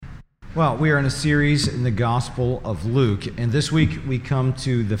Well, we are in a series in the Gospel of Luke, and this week we come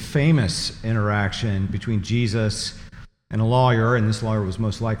to the famous interaction between Jesus and a lawyer, and this lawyer was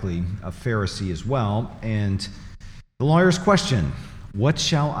most likely a Pharisee as well, and the lawyer's question, what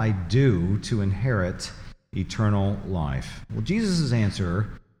shall I do to inherit eternal life? Well, Jesus'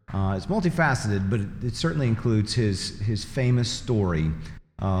 answer is multifaceted, but it certainly includes his famous story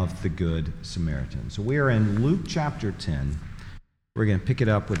of the Good Samaritan. So we are in Luke chapter 10. We're going to pick it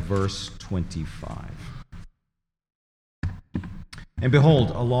up with verse 25. And behold,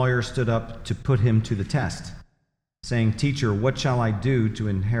 a lawyer stood up to put him to the test, saying, Teacher, what shall I do to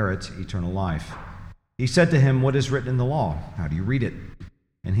inherit eternal life? He said to him, What is written in the law? How do you read it?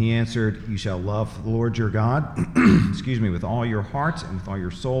 And he answered, You shall love the Lord your God, with all your heart and with all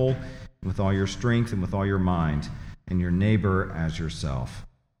your soul and with all your strength and with all your mind, and your neighbor as yourself.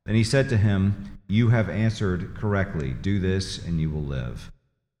 Then he said to him, You have answered correctly. Do this, and you will live.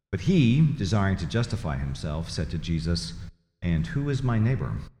 But he, desiring to justify himself, said to Jesus, And who is my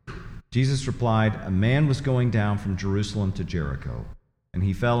neighbor? Jesus replied, A man was going down from Jerusalem to Jericho, and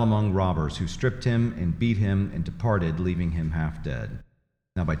he fell among robbers, who stripped him and beat him and departed, leaving him half dead.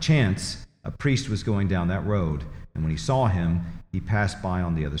 Now by chance, a priest was going down that road, and when he saw him, he passed by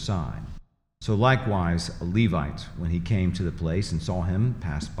on the other side. So likewise, a Levite, when he came to the place and saw him,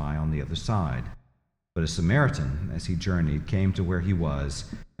 passed by on the other side. But a Samaritan, as he journeyed, came to where he was,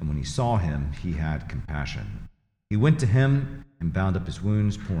 and when he saw him, he had compassion. He went to him and bound up his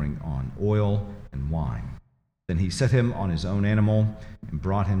wounds, pouring on oil and wine. Then he set him on his own animal and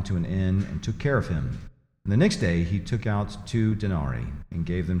brought him to an inn and took care of him. And the next day he took out 2 denarii and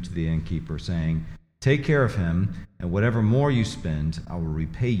gave them to the innkeeper, saying, Take care of him, and whatever more you spend, I will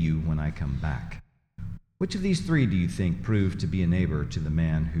repay you when I come back. Which of these 3 do you think proved to be a neighbor to the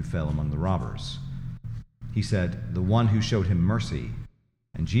man who fell among the robbers? He said, The one who showed him mercy.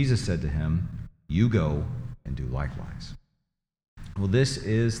 And Jesus said to him, You go and do likewise. Well, this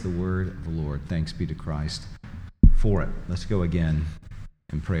is the word of the Lord. Thanks be to Christ for it. Let's go again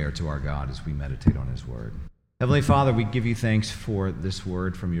in prayer to our God as we meditate on his word. Heavenly Father, we give you thanks for this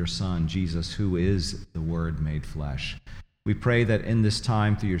word from your Son, Jesus, who is the Word made flesh. We pray that in this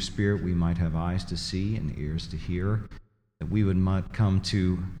time, through your Spirit, we might have eyes to see and ears to hear, that we would come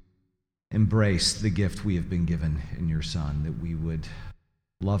to embrace the gift we have been given in your Son, that we would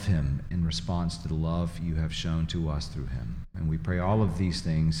love him in response to the love you have shown to us through him. And we pray all of these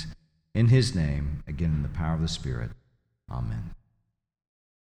things in his name, again in the power of the Spirit. Amen.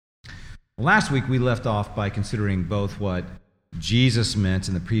 Last week we left off by considering both what Jesus meant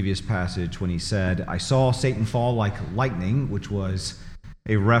in the previous passage when he said, I saw Satan fall like lightning, which was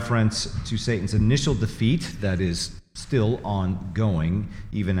a reference to Satan's initial defeat that is still ongoing,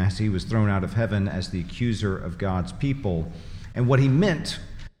 even as he was thrown out of heaven as the accuser of God's people. And what he meant,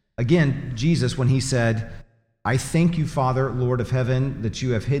 again, Jesus, when he said, I thank you, Father, Lord of heaven, that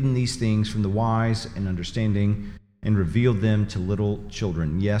you have hidden these things from the wise and understanding and revealed them to little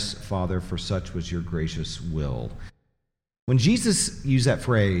children. Yes, Father, for such was your gracious will. When Jesus used that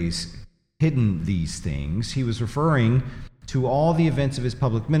phrase, hidden these things, he was referring to all the events of his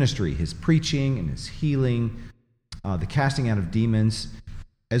public ministry, his preaching and his healing, the casting out of demons,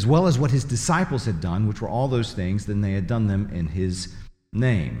 as well as what his disciples had done, which were all those things, then they had done them in his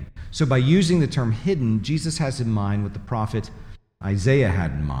name. So by using the term hidden, Jesus has in mind what the prophet Isaiah had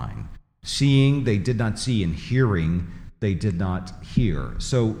in mind. Seeing, they did not see, and hearing, they did not hear.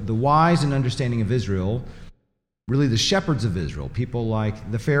 So the wise and understanding of Israel, really the shepherds of Israel, people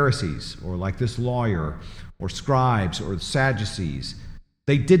like the Pharisees, or like this lawyer, or scribes, or the Sadducees,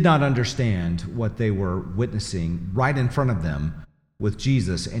 they did not understand what they were witnessing right in front of them with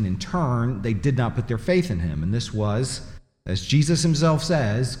Jesus, and in turn, they did not put their faith in him. And this was, as Jesus himself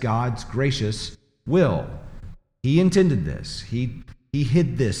says, God's gracious will. He intended this. He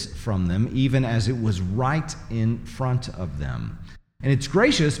hid this from them, even as it was right in front of them. And it's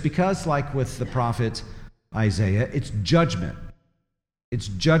gracious because, like with the prophet Isaiah, it's judgment. It's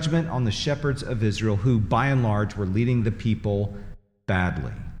judgment on the shepherds of Israel who, by and large, were leading the people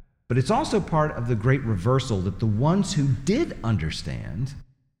badly. But it's also part of the great reversal that the ones who did understand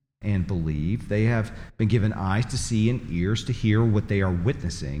and believe, they have been given eyes to see and ears to hear what they are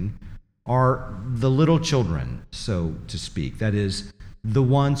witnessing, are the little children, so to speak. That is, the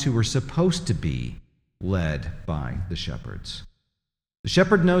ones who were supposed to be led by the shepherds. The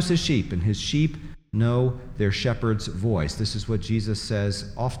shepherd knows his sheep, and his sheep know their shepherd's voice. This is what Jesus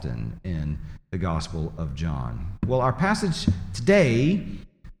says often in the Gospel of John. Well, our passage today,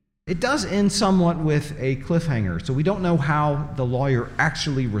 it does end somewhat with a cliffhanger. So we don't know how the lawyer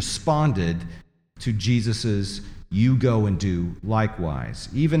actually responded to Jesus' you go and do likewise.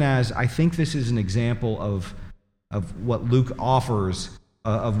 Even as I think this is an example of what Luke offers,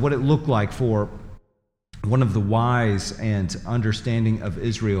 of what it looked like for one of the wise and understanding of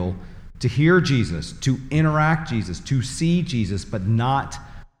Israel to hear Jesus, to interact Jesus, to see Jesus, but not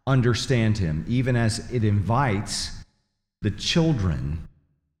understand him, even as it invites the children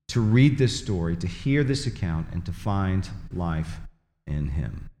to read this story, to hear this account, and to find life in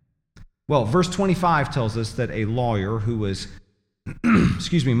him. Well, verse 25 tells us that a lawyer who was,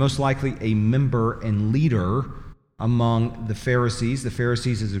 most likely a member and leader among the Pharisees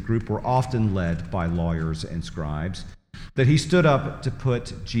as a group were often led by lawyers and scribes, that he stood up to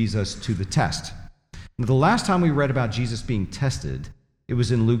put Jesus to the test. Now, the last time we read about Jesus being tested, it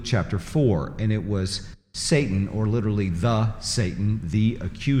was in Luke chapter 4, and it was Satan, or literally the Satan, the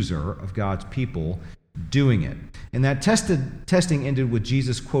accuser of God's people, doing it. And that testing ended with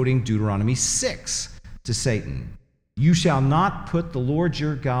Jesus quoting Deuteronomy 6 to Satan. You shall not put the Lord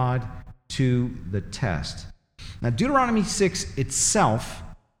your God to the test. Now, Deuteronomy 6 itself,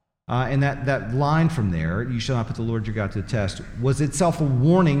 and that line from there, you shall not put the Lord your God to the test, was itself a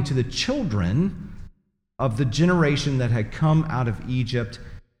warning to the children of the generation that had come out of Egypt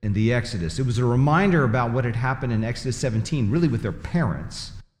in the Exodus. It was a reminder about what had happened in Exodus 17, really with their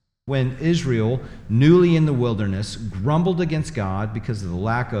parents, when Israel, newly in the wilderness, grumbled against God because of the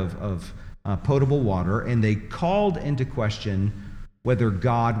lack of potable water, and they called into question whether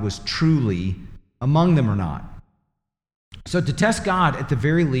God was truly among them or not. So to test God, at the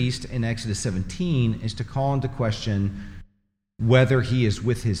very least, in Exodus 17, is to call into question whether he is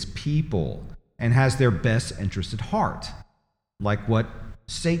with his people and has their best interest at heart, like what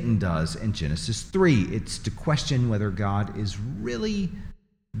Satan does in Genesis 3. It's to question whether God is really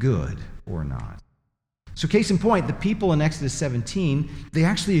good or not. So case in point, the people in Exodus 17, they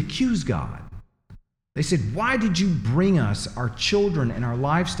actually accuse God. They said, why did you bring us, our children and our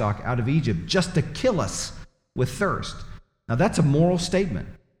livestock, out of Egypt just to kill us with thirst? Now that's a moral statement.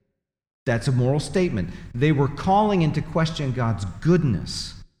 That's a moral statement. They were calling into question God's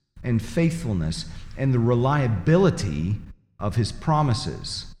goodness and faithfulness and the reliability of his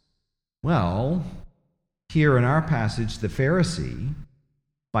promises. Well, here in our passage, the Pharisee,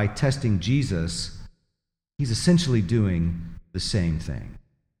 by testing Jesus, he's essentially doing the same thing.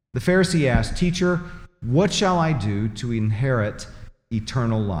 The Pharisee asked, Teacher, what shall I do to inherit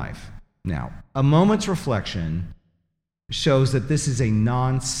eternal life? Now, a moment's reflection shows that this is a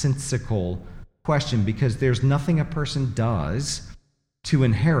nonsensical question because there's nothing a person does to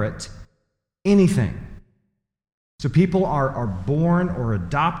inherit anything. So people are born or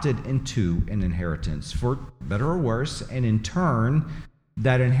adopted into an inheritance, for better or worse, and in turn,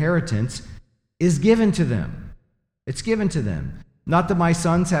 that inheritance is given to them. It's given to them. Not that my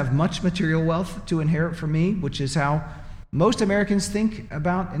sons have much material wealth to inherit from me, which is how most Americans think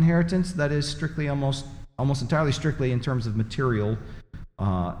about inheritance. That is strictly, almost entirely strictly in terms of material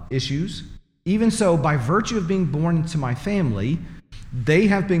issues. Even so, by virtue of being born into my family, they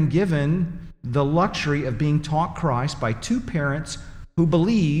have been given the luxury of being taught Christ by two parents who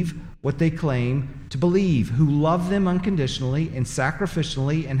believe what they claim to believe, who love them unconditionally and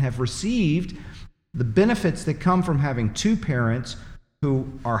sacrificially, and have received the benefits that come from having two parents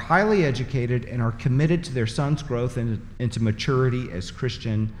who are highly educated and are committed to their son's growth into maturity as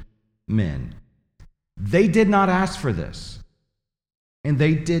Christian men. They did not ask for this, and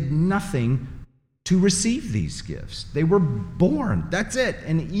they did nothing to receive these gifts. They were born. That's it.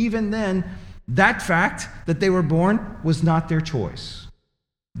 And even then, that fact that they were born was not their choice.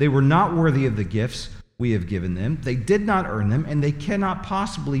 They were not worthy of the gifts we have given them. They did not earn them, and they cannot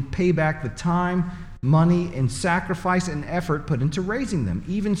possibly pay back the time, money, and sacrifice and effort put into raising them.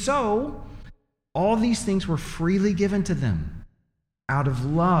 Even so, all these things were freely given to them out of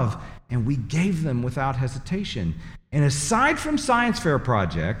love, and we gave them without hesitation. And aside from science fair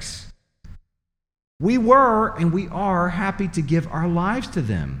projects, we were and we are happy to give our lives to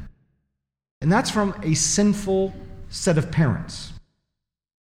them. And that's from a sinful set of parents.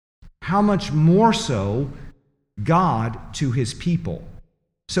 How much more so God to his people?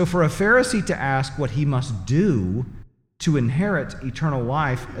 So for a Pharisee to ask what he must do to inherit eternal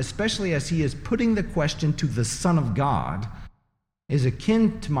life, especially as he is putting the question to the Son of God, is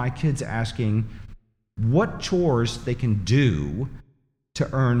akin to my kids asking what chores they can do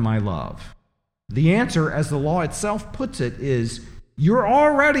to earn my love. The answer, as the law itself puts it, is you're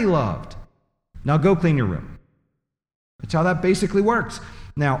already loved. Now go clean your room. That's how that basically works.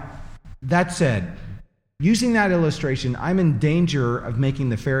 Now, that said, using that illustration, I'm in danger of making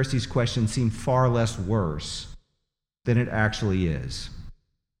the Pharisees' question seem far less worse than it actually is.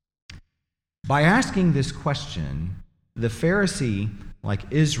 By asking this question, the Pharisee,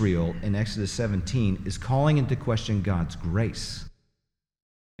 like Israel in Exodus 17, is calling into question God's grace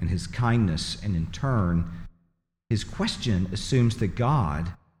and his kindness, and in turn, his question assumes that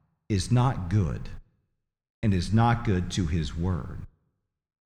God is not good and is not good to his word.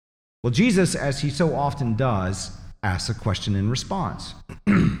 Well, Jesus, as he so often does, asks a question in response.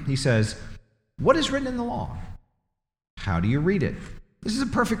 He says, "What is written in the law? How do you read it?" This is a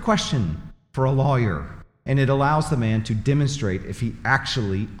perfect question for a lawyer, and it allows the man to demonstrate if he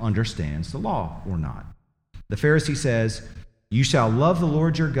actually understands the law or not. The Pharisee says, "You shall love the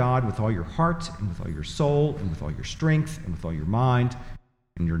Lord your God with all your heart and with all your soul and with all your strength and with all your mind,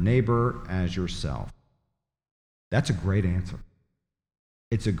 and your neighbor as yourself." That's a great answer.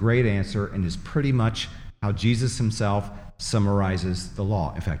 It's a great answer and is pretty much how Jesus himself summarizes the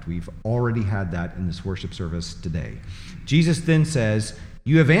law. In fact, we've already had that in this worship service today. Jesus then says,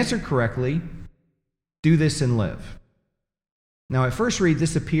 "You have answered correctly. Do this and live." Now, at first read,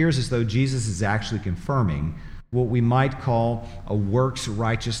 this appears as though Jesus is actually confirming what we might call a works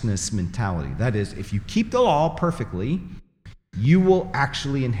righteousness mentality. That is, if you keep the law perfectly, you will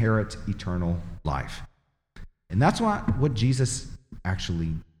actually inherit eternal life. And that's what Jesus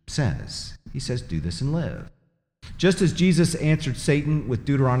actually says. He says, "Do this and live." Just as Jesus answered Satan with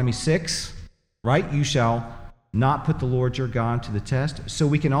Deuteronomy 6, right? "You shall not put the Lord your God to the test." So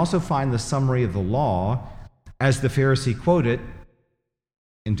we can also find the summary of the law as the Pharisee quoted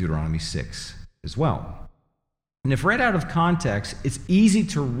in Deuteronomy 6 as well. And if read out of context, it's easy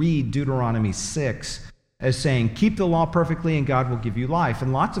to read Deuteronomy 6 as saying, "Keep the law perfectly and God will give you life."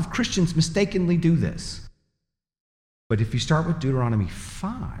 And lots of Christians mistakenly do this. But if you start with Deuteronomy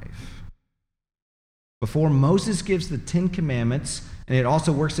 5, before Moses gives the 10 Commandments, and it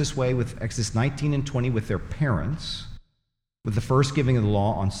also works this way with Exodus 19 and 20 with their parents, with the first giving of the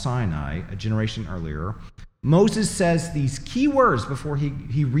law on Sinai, a generation earlier, Moses says these key words before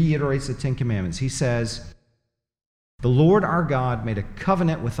he reiterates the 10 Commandments. He says, "The Lord our God made a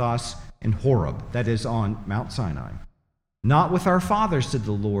covenant with us in Horeb," that is on Mount Sinai. "Not with our fathers did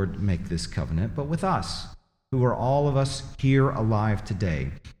the Lord make this covenant, but with us, who are all of us here alive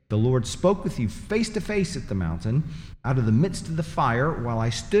today. The Lord spoke with you face to face at the mountain, out of the midst of the fire, while I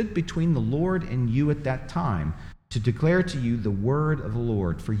stood between the Lord and you at that time, to declare to you the word of the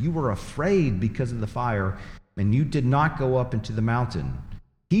Lord. For you were afraid because of the fire, and you did not go up into the mountain.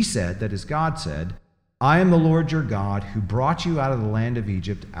 He said," that is God said, "I am the Lord your God, who brought you out of the land of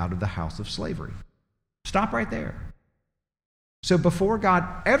Egypt, out of the house of slavery." Stop right there. So before God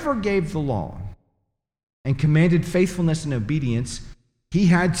ever gave the law and commanded faithfulness and obedience, he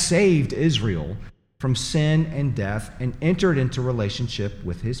had saved Israel from sin and death and entered into relationship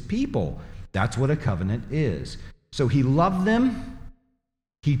with his people. That's what a covenant is. So he loved them,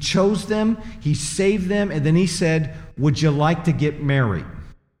 he chose them, he saved them, and then he said, "Would you like to get married?"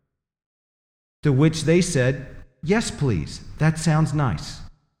 To which they said, "Yes, please. That sounds nice."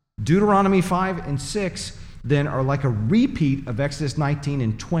 Deuteronomy 5 and 6 then are like a repeat of Exodus 19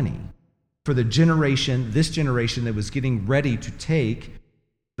 and 20. For this generation that was getting ready to take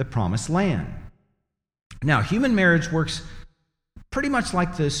the promised land. Now, human marriage works pretty much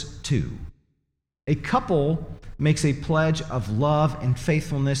like this too. A couple makes a pledge of love and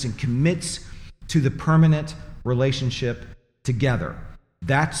faithfulness and commits to the permanent relationship together.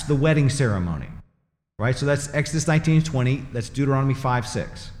 That's the wedding ceremony, right? So that's Exodus 19 and 20. That's Deuteronomy 5,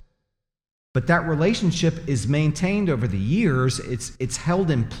 6. But that relationship is maintained over the years. It's held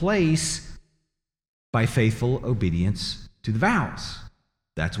in place by faithful obedience to the vows.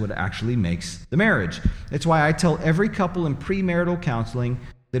 That's what actually makes the marriage. That's why I tell every couple in premarital counseling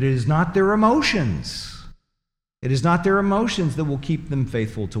that it is not their emotions. It is not their emotions that will keep them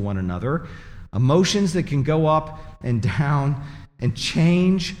faithful to one another. Emotions that can go up and down and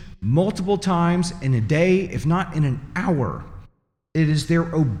change multiple times in a day, if not in an hour. It is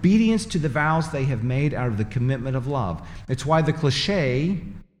their obedience to the vows they have made out of the commitment of love. It's why the cliche,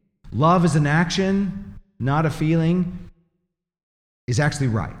 "Love is an action, not a feeling," is actually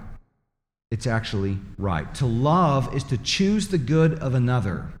right. It's actually right. To love is to choose the good of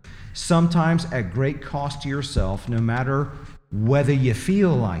another, sometimes at great cost to yourself, no matter whether you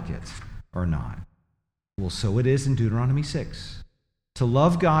feel like it or not. Well, so it is in Deuteronomy 6. To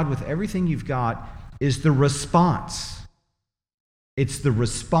love God with everything you've got is the response. It's the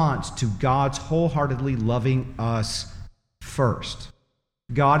response to God's wholeheartedly loving us first.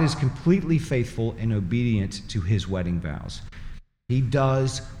 God is completely faithful and obedient to his wedding vows. He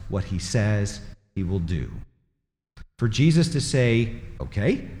does what he says he will do. For Jesus to say,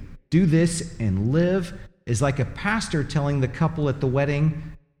 "Okay, do this and live," is like a pastor telling the couple at the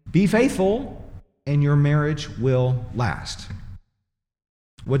wedding, Be faithful, and your marriage will last.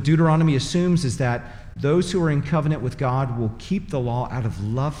 What Deuteronomy assumes is that those who are in covenant with God will keep the law out of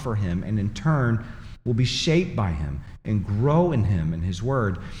love for him, and in turn will be shaped by him and grow in him and his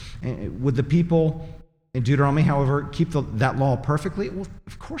word. And would the people in Deuteronomy, however, keep that law perfectly? Well,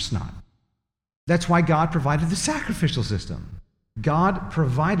 of course not. That's why God provided the sacrificial system. God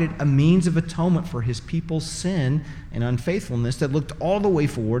provided a means of atonement for his people's sin and unfaithfulness that looked all the way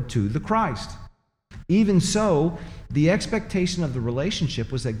forward to the Christ. Even so, the expectation of the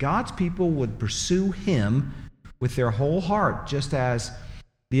relationship was that God's people would pursue him with their whole heart, just as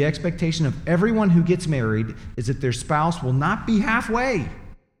the expectation of everyone who gets married is that their spouse will not be halfway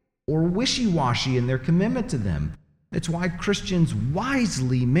or wishy-washy in their commitment to them. That's why Christians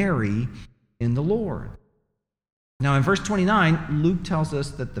wisely marry in the Lord. Now, in verse 29, Luke tells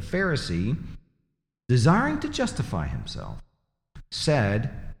us that the Pharisee, desiring to justify himself, said,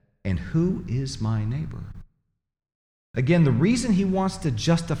 "And who is my neighbor?" Again, the reason he wants to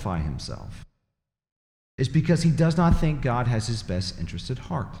justify himself is because he does not think God has his best interest at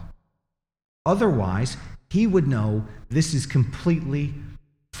heart. Otherwise, he would know this is completely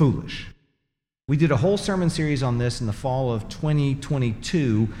foolish. We did a whole sermon series on this in the fall of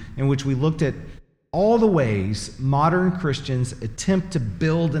 2022, in which we looked at all the ways modern Christians attempt to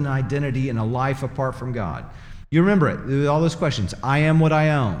build an identity and a life apart from God. You remember it, all those questions. I am what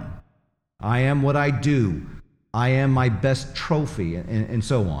I own. I am what I do. I am my best trophy, and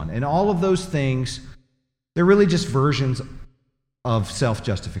so on. And all of those things, they're really just versions of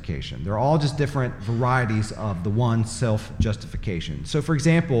self-justification. They're all just different varieties of the one self-justification. So, for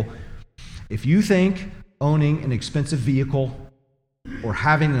example, if you think owning an expensive vehicle or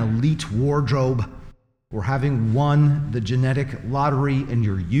having an elite wardrobe or having won the genetic lottery in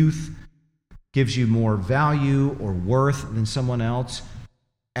your youth gives you more value or worth than someone else,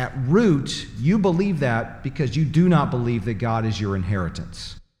 at root, you believe that because you do not believe that God is your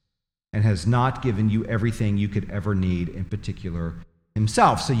inheritance and has not given you everything you could ever need, in particular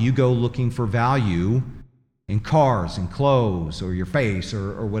himself. So you go looking for value in cars and clothes or your face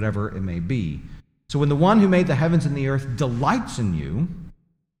or whatever it may be. So when the one who made the heavens and the earth delights in you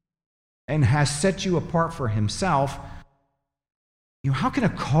and has set you apart for himself, how can a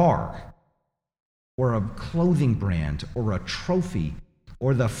car or a clothing brand or a trophy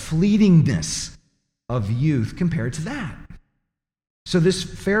or the fleetingness of youth compared to that? So this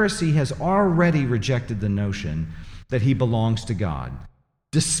Pharisee has already rejected the notion that he belongs to God,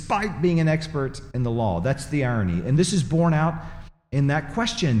 despite being an expert in the law. That's the irony. And this is borne out in that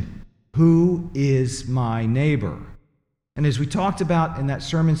question, who is my neighbor? And as we talked about in that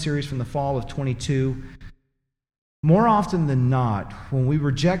sermon series from the fall of 22, more often than not, when we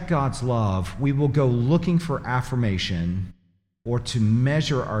reject God's love, we will go looking for affirmation or to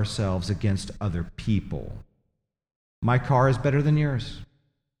measure ourselves against other people. My car is better than yours,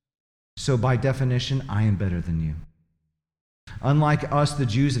 so by definition, I am better than you. Unlike us, the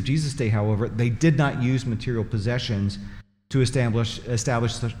Jews of Jesus' day, however, they did not use material possessions to establish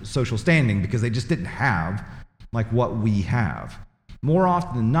social standing because they just didn't have like what we have. More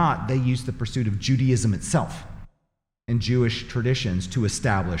often than not, they used the pursuit of Judaism itself and Jewish traditions to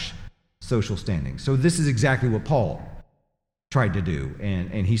establish social standing. So this is exactly what Paul tried to do,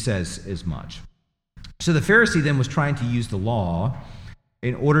 and he says as much. So the Pharisee then was trying to use the law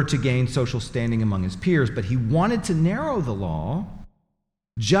in order to gain social standing among his peers, but he wanted to narrow the law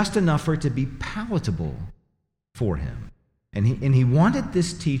just enough for it to be palatable for him. And he wanted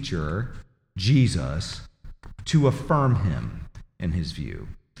this teacher, Jesus, to affirm him in his view.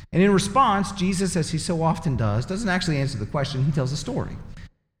 And in response, Jesus, as he so often does, doesn't actually answer the question, he tells a story.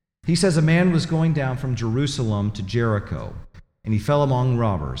 He says a man was going down from Jerusalem to Jericho, and he fell among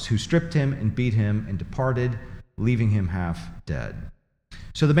robbers, who stripped him and beat him and departed, leaving him half dead.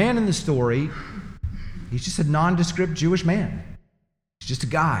 So the man in the story, he's just a nondescript Jewish man. He's just a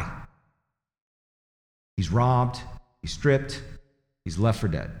guy. He's robbed, he's stripped, he's left for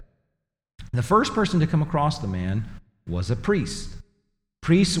dead. The first person to come across the man was a priest.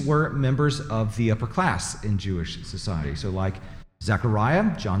 Priests were members of the upper class in Jewish society. So like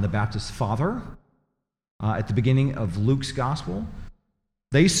Zechariah, John the Baptist's father, at the beginning of Luke's gospel,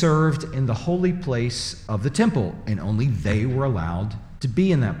 they served in the holy place of the temple, and only they were allowed to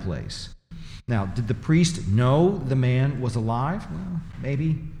be in that place. Now, did the priest know the man was alive? Well,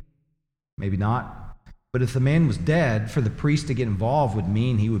 maybe not. But if the man was dead, for the priest to get involved would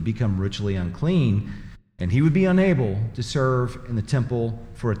mean he would become ritually unclean, and he would be unable to serve in the temple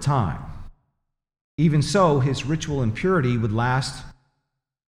for a time. Even so, his ritual impurity would last,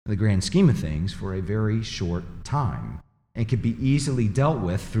 in the grand scheme of things, for a very short time. and could be easily dealt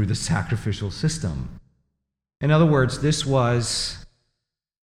with through the sacrificial system. In other words, this was,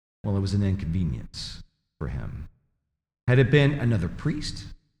 well, it was an inconvenience for him. Had it been another priest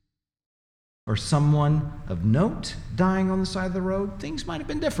or someone of note dying on the side of the road, things might have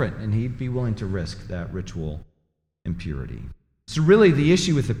been different, and he'd be willing to risk that ritual impurity. So really, the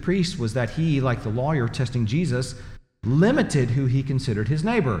issue with the priest was that he, like the lawyer testing Jesus, limited who he considered his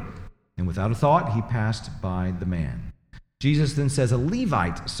neighbor, and without a thought, he passed by the man. Jesus then says a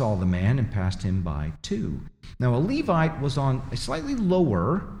Levite saw the man and passed him by too. Now, a Levite was on a slightly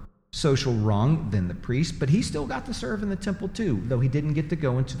lower social rung than the priest, but he still got to serve in the temple too, though he didn't get to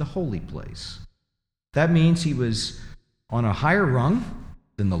go into the holy place. That means he was on a higher rung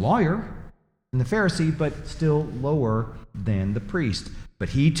than the lawyer and the Pharisee, but still lower than the priest. But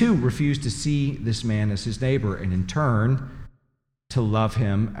he too refused to see this man as his neighbor, and in turn to love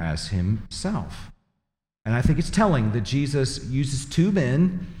him as himself. And I think it's telling that Jesus uses two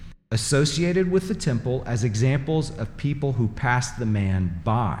men associated with the temple as examples of people who passed the man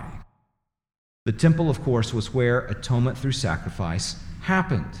by. The temple, of course, was where atonement through sacrifice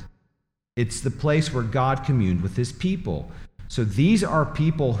happened. It's the place where God communed with his people. So these are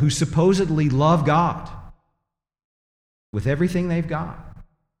people who supposedly love God with everything they've got.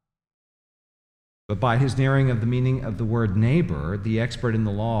 But by his narrowing of the meaning of the word neighbor, the expert in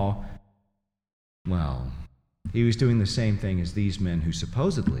the law, well, he was doing the same thing as these men who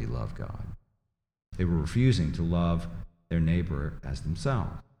supposedly love God. They were refusing to love their neighbor as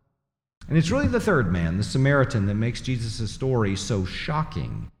themselves. And it's really the third man, the Samaritan, that makes Jesus' story so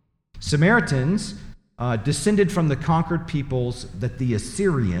shocking. Samaritans descended from the conquered peoples that the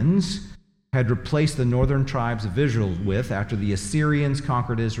Assyrians had replaced the northern tribes of Israel with after the Assyrians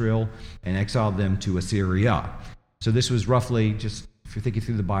conquered Israel and exiled them to Assyria. So this was roughly, just if you're thinking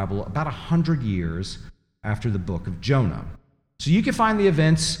through the Bible, about 100 years after the book of Jonah. So you can find the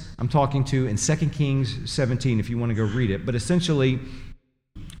events I'm talking to in 2 Kings 17 if you want to go read it. But essentially,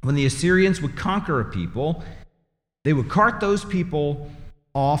 when the Assyrians would conquer a people, they would cart those people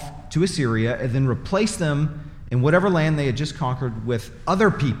off to Assyria and then replace them in whatever land they had just conquered with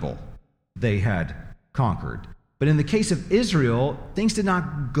other people they had conquered. But in the case of Israel, things did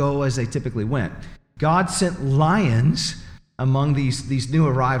not go as they typically went. God sent lions among these new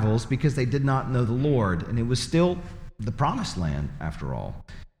arrivals because they did not know the Lord, and it was still the promised land after all.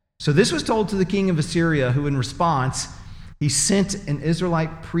 So this was told to the king of Assyria, who in response, he sent an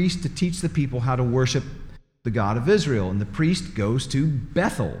Israelite priest to teach the people how to worship the God of Israel. And the priest goes to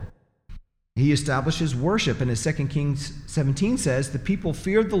Bethel. He establishes worship, and as 2 Kings 17 says, the people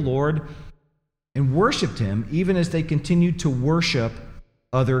feared the Lord and worshiped him, even as they continued to worship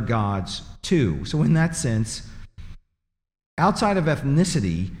other gods too. So in that sense, outside of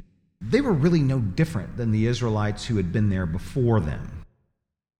ethnicity, they were really no different than the Israelites who had been there before them.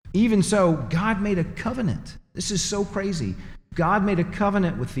 Even so, God made a covenant. This is so crazy. God made a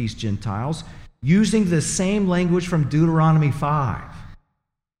covenant with these Gentiles using the same language from Deuteronomy 5.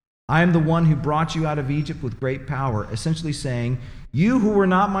 I am the one who brought you out of Egypt with great power, essentially saying, you who were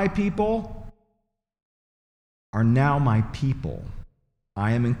not my people are now my people.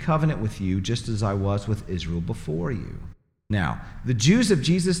 I am in covenant with you just as I was with Israel before you. Now, the Jews of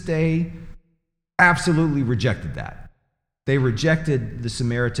Jesus' day absolutely rejected that. They rejected the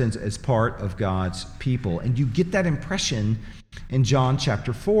Samaritans as part of God's people. And you get that impression in John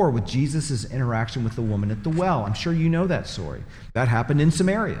chapter 4 with Jesus' interaction with the woman at the well. I'm sure you know that story. That happened in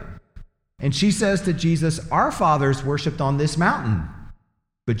Samaria. And she says to Jesus, our fathers worshipped on this mountain,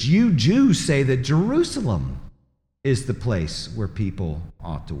 but you Jews say that Jerusalem is the place where people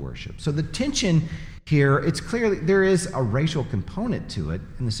ought to worship. So the tension here, it's clear there is a racial component to it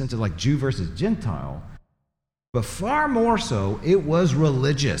in the sense of like Jew versus Gentile, but far more so, it was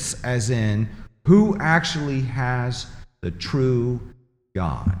religious, as in who actually has the true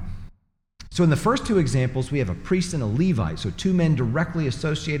God. So in the first two examples, we have a priest and a Levite, so two men directly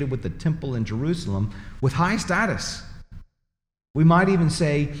associated with the temple in Jerusalem with high status. We might even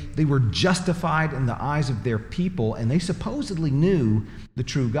say they were justified in the eyes of their people, and they supposedly knew the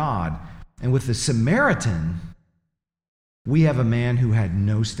true God. And with the Samaritan, we have a man who had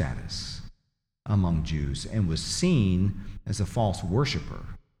no status among Jews and was seen as a false worshiper.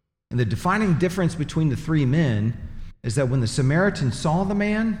 And the defining difference between the three men is that when the Samaritan saw the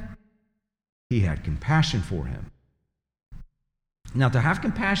man, he had compassion for him. Now, to have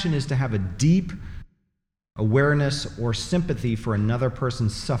compassion is to have a deep awareness or sympathy for another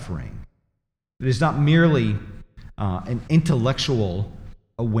person's suffering. It is not merely an intellectual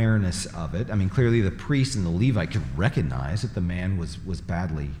awareness of it. I mean, clearly the priest and the Levite could recognize that the man was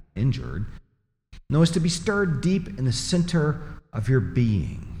badly injured. No, it's to be stirred deep in the center of your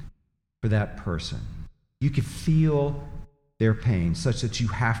being for that person. You can feel their pain such that you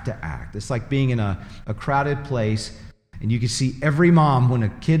have to act. It's like being in a crowded place and you can see every mom when a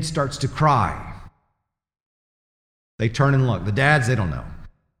kid starts to cry. They turn and look. The dads, they don't know.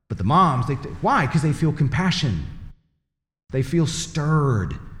 But the moms, why? Because they feel compassion. They feel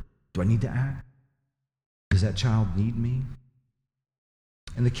stirred. Do I need to act? Does that child need me?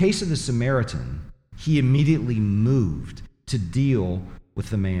 In the case of the Samaritan, he immediately moved to deal with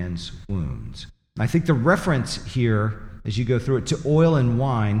the man's wounds. I think the reference here, as you go through it, to oil and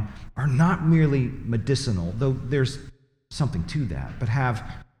wine are not merely medicinal, though there's something to that, but have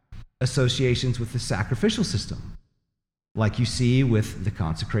associations with the sacrificial system, like you see with the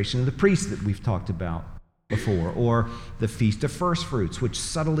consecration of the priest that we've talked about before, or the Feast of First Fruits, which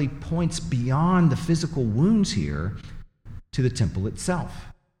subtly points beyond the physical wounds here to the temple itself.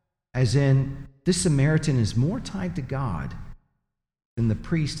 As in, this Samaritan is more tied to God than the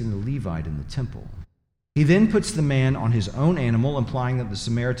priest and the Levite in the temple. He then puts the man on his own animal, implying that the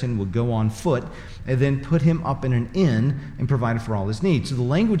Samaritan would go on foot, and then put him up in an inn and provided for all his needs. So the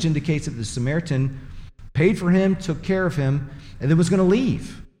language indicates that the Samaritan paid for him, took care of him, and then was going to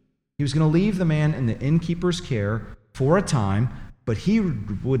leave. He was going to leave the man in the innkeeper's care for a time, but he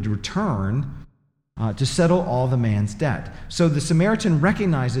would return to settle all the man's debt. So the Samaritan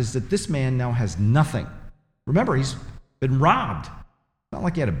recognizes that this man now has nothing. Remember, he's been robbed. It's not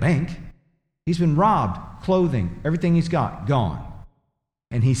like he had a bank. He's been robbed, clothing, everything he's got, gone.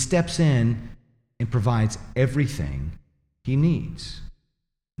 And he steps in and provides everything he needs.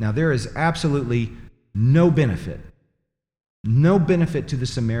 Now, there is absolutely no benefit to the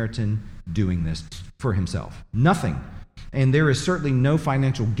Samaritan doing this for himself. Nothing. And there is certainly no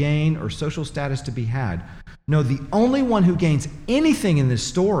financial gain or social status to be had. No, the only one who gains anything in this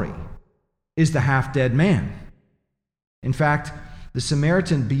story is the half-dead man. In fact, the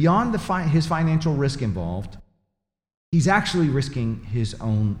Samaritan, beyond his financial risk involved, he's actually risking his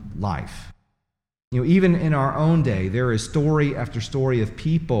own life. Even in our own day, there is story after story of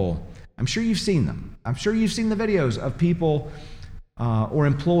people. I'm sure you've seen them. I'm sure you've seen the videos of people or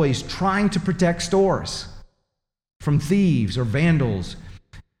employees trying to protect stores from thieves or vandals.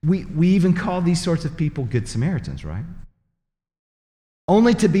 We even call these sorts of people good Samaritans, right?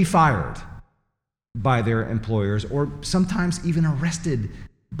 Only to be fired by their employers, or sometimes even arrested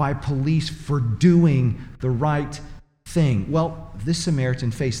by police for doing the right thing. Well, this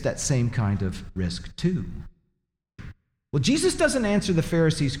Samaritan faced that same kind of risk too. Well, Jesus doesn't answer the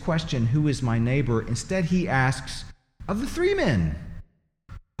Pharisees' question, who is my neighbor? Instead, he asks, of the three men,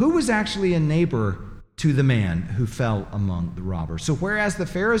 who was actually a neighbor to the man who fell among the robbers? So whereas the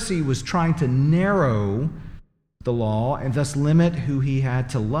Pharisee was trying to narrow the law and thus limit who he had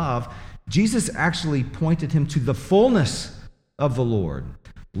to love, Jesus actually pointed him to the fullness of the Lord.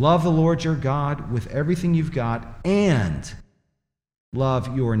 Love the Lord your God with everything you've got, and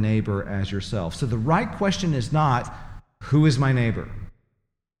love your neighbor as yourself. So the right question is not, who is my neighbor?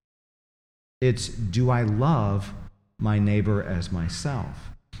 It's, do I love my neighbor as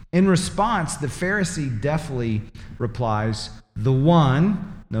myself? In response, the Pharisee deftly replies, the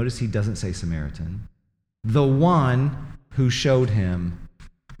one, notice he doesn't say Samaritan, the one who showed him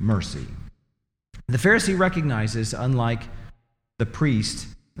mercy. The Pharisee recognizes, unlike the priest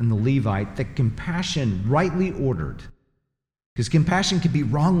and the Levite, that compassion rightly ordered, because compassion can be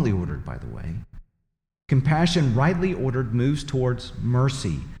wrongly ordered, by the way. Compassion rightly ordered moves towards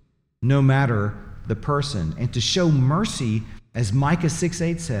mercy, no matter the person. And to show mercy, as Micah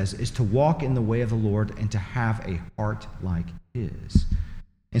 6:8 says, is to walk in the way of the Lord and to have a heart like his.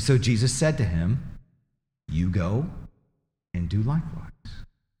 And so Jesus said to him, you go and do likewise.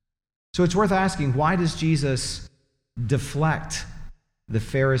 So it's worth asking, why does Jesus deflect the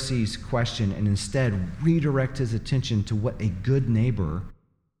Pharisees' question and instead redirect his attention to what a good neighbor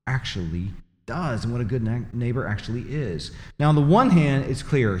actually does and what a good neighbor actually is? Now, on the one hand, it's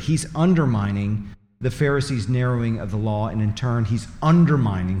clear he's undermining the Pharisees' narrowing of the law, and in turn, he's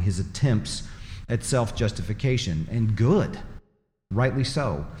undermining his attempts at self-justification. And good, rightly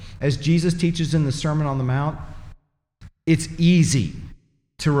so. As Jesus teaches in the Sermon on the Mount, it's easy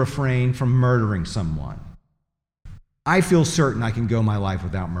to refrain from murdering someone. I feel certain I can go my life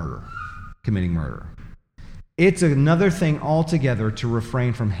without committing murder. It's another thing altogether to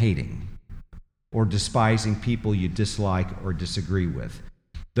refrain from hating or despising people you dislike or disagree with.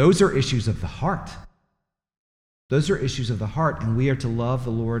 Those are issues of the heart. Those are issues of the heart, and we are to love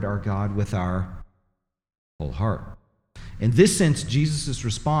the Lord our God with our whole heart. In this sense, Jesus'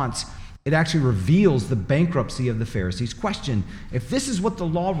 response It actually reveals the bankruptcy of the Pharisees' question. If this is what the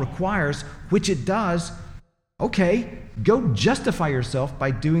law requires, which it does, okay, go justify yourself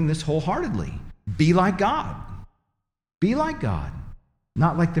by doing this wholeheartedly. Be like God. Be like God,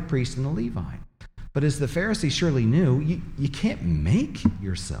 not like the priest and the Levite. But as the Pharisees surely knew, you can't make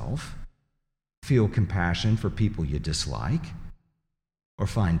yourself feel compassion for people you dislike or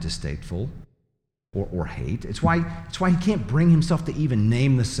find distasteful or hate. It's why he can't bring himself to even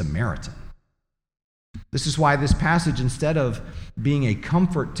name the Samaritan. This is why this passage, instead of being a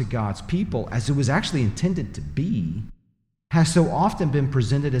comfort to God's people, as it was actually intended to be, has so often been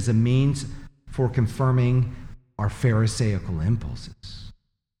presented as a means for confirming our Pharisaical impulses.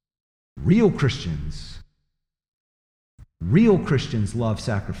 Real Christians love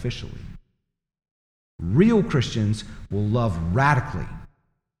sacrificially. Real Christians will love radically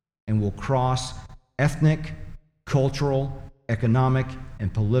and will cross ethnic, cultural, economic,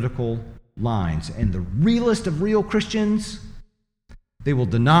 and political lines. And the realest of real Christians, they will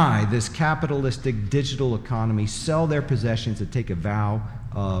deny this capitalistic digital economy, sell their possessions, and take a vow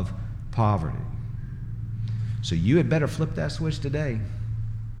of poverty. So you had better flip that switch today.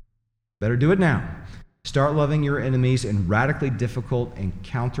 Better do it now. Start loving your enemies in radically difficult and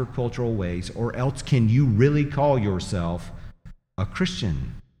countercultural ways, or else can you really call yourself a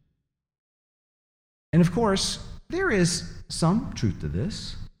Christian? And of course, there is some truth to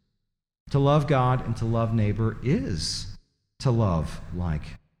this. To love God and to love neighbor is to love like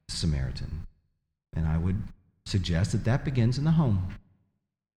Samaritan. And I would suggest that that begins in the home.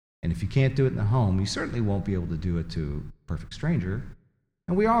 And if you can't do it in the home, you certainly won't be able to do it to a perfect stranger.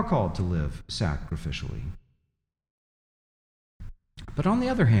 And we are called to live sacrificially. But on the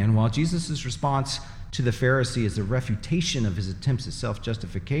other hand, while Jesus' response to the Pharisee is a refutation of his attempts at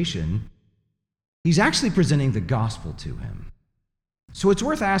self-justification, he's actually presenting the gospel to him. So it's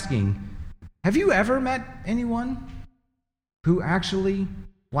worth asking, have you ever met anyone who actually,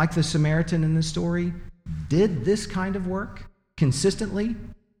 like the Samaritan in this story, did this kind of work consistently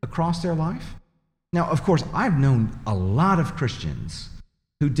across their life? Now, of course, I've known a lot of Christians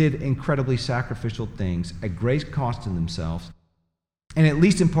who did incredibly sacrificial things at great cost to themselves, and at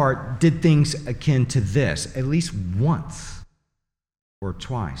least in part did things akin to this, at least once or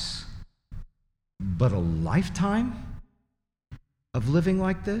twice. But a lifetime of living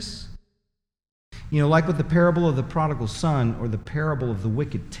like this? You know, like with the parable of the prodigal son or the parable of the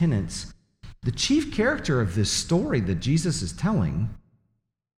wicked tenants, the chief character of this story that Jesus is telling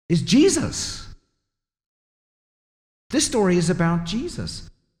is Jesus. This story is about Jesus.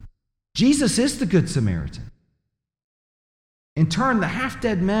 Jesus is the Good Samaritan. In turn, the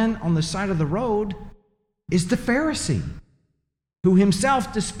half-dead man on the side of the road is the Pharisee, who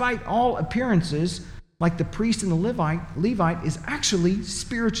himself, despite all appearances, like the priest and the Levite, is actually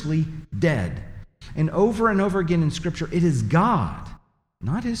spiritually dead. And over again in Scripture, it is God,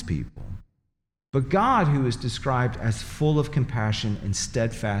 not his people, but God who is described as full of compassion and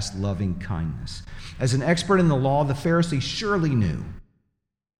steadfast loving kindness. As an expert in the law, the Pharisee surely knew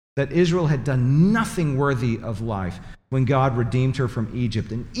that Israel had done nothing worthy of life when God redeemed her from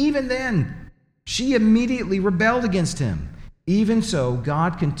Egypt. And even then, she immediately rebelled against him. Even so,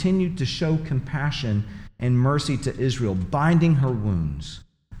 God continued to show compassion and mercy to Israel, binding her wounds,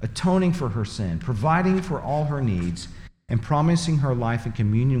 atoning for her sin, providing for all her needs, and promising her life and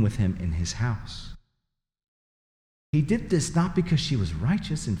communion with him in his house. He did this not because she was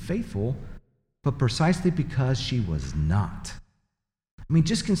righteous and faithful, but precisely because she was not. I mean,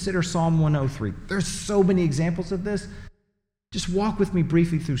 just consider Psalm 103. There's so many examples of this. Just walk with me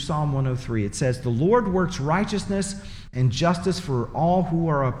briefly through Psalm 103. It says, "The Lord works righteousness and justice for all who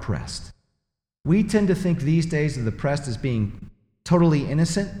are oppressed." We tend to think these days of the oppressed as being totally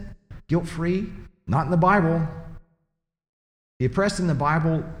innocent, guilt-free. Not in the Bible. The oppressed in the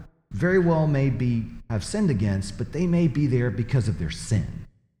Bible very well may have sinned against, but they may be there because of their sin.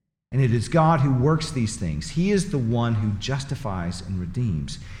 And it is God who works these things. He is the one who justifies and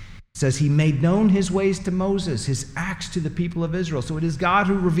redeems. It says he made known his ways to Moses, his acts to the people of Israel. So it is God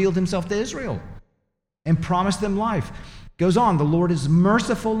who revealed himself to Israel and promised them life. Goes on, the Lord is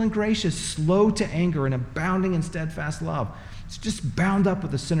merciful and gracious, slow to anger and abounding in steadfast love. It's just bound up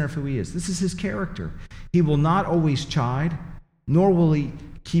with the center of who he is. This is his character. He will not always chide, nor will he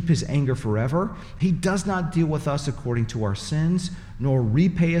keep his anger forever. He does not deal with us according to our sins, nor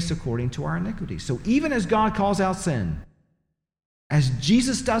repay us according to our iniquities. So even as God calls out sin, as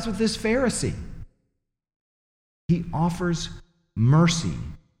Jesus does with this Pharisee, he offers mercy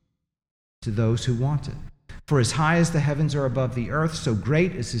to those who want it. For as high as the heavens are above the earth, so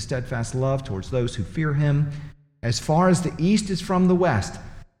great is his steadfast love towards those who fear him. As far as the east is from the west,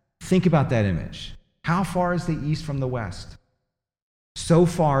 think about that image. How far is the east from the west? So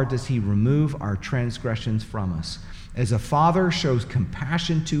far does he remove our transgressions from us. As a father shows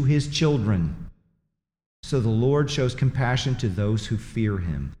compassion to his children, so the Lord shows compassion to those who fear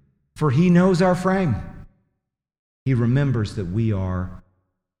him. For he knows our frame. He remembers that we are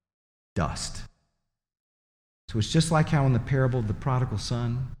dust. So it's just like how in the parable of the prodigal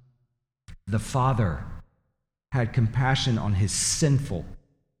son, the father had compassion on his sinful,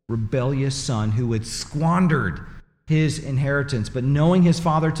 rebellious son who had squandered his inheritance, but knowing his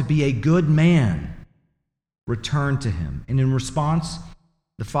father to be a good man, returned to him. And in response,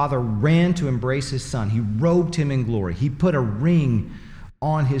 the father ran to embrace his son. He robed him in glory. He put a ring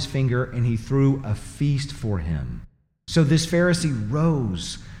on his finger, and he threw a feast for him. So this Pharisee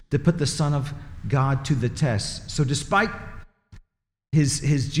rose to put the Son of God to the test. So despite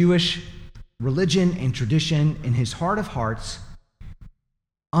his Jewish religion and tradition, in his heart of hearts,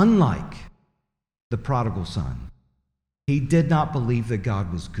 unlike the prodigal son, he did not believe that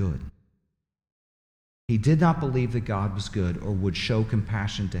God was good. He did not believe that God was good or would show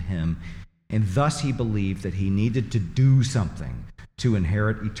compassion to him, and thus he believed that he needed to do something to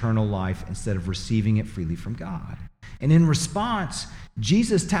inherit eternal life instead of receiving it freely from God. And in response,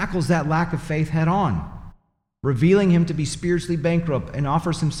 Jesus tackles that lack of faith head on, revealing him to be spiritually bankrupt, and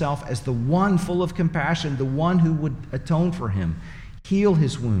offers himself as the one full of compassion, the one who would atone for him, heal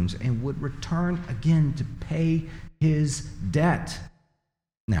his wounds, and would return again to pay his debt.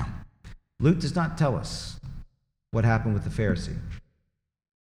 Now, Luke does not tell us what happened with the Pharisee.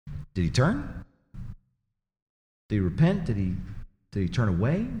 Did he turn? Did he repent? Did he turn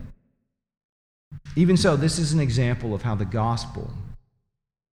away? Even so, this is an example of how the gospel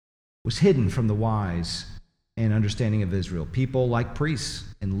was hidden from the wise and understanding of Israel. People like priests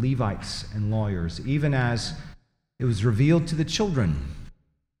and Levites and lawyers, even as it was revealed to the children.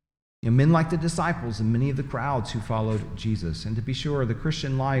 Men like the disciples and many of the crowds who followed Jesus. And to be sure, the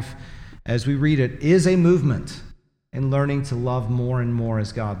Christian life, as we read it, is a movement in learning to love more and more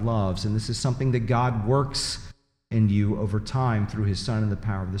as God loves. And this is something that God works in you over time through his Son and the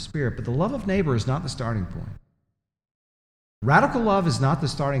power of the Spirit. But the love of neighbor is not the starting point. Radical love is not the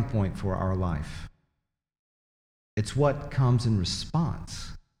starting point for our life. It's what comes in response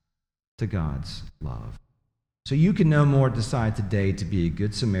to God's love. So you can no more decide today to be a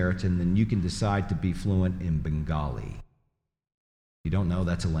good Samaritan than you can decide to be fluent in Bengali. If you don't know,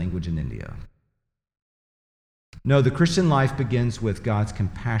 that's a language in India. No, the Christian life begins with God's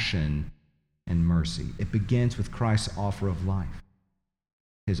compassion and mercy. It begins with Christ's offer of life,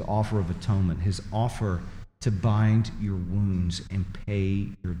 his offer of atonement, his offer to bind your wounds and pay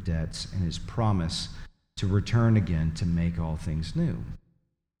your debts, and his promise to return again to make all things new.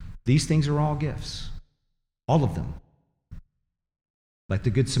 These things are all gifts, all of them. Like the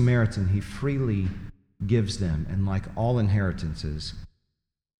Good Samaritan, he freely gives them, and like all inheritances,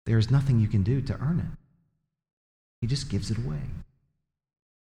 there is nothing you can do to earn it. He just gives it away.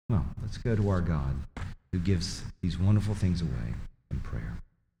 Well, let's go to our God who gives these wonderful things away in prayer.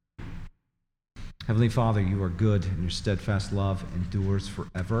 Heavenly Father, you are good, and your steadfast love endures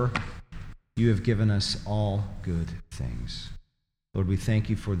forever. You have given us all good things. Lord, we thank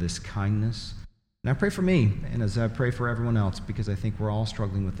you for this kindness. And I pray for me, and as I pray for everyone else, because I think we're all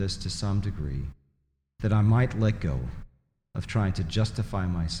struggling with this to some degree, that I might let go of trying to justify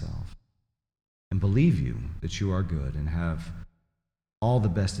myself and believe you that you are good and have all the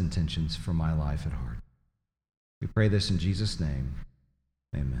best intentions for my life at heart. We pray this in Jesus' name.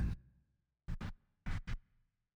 Amen.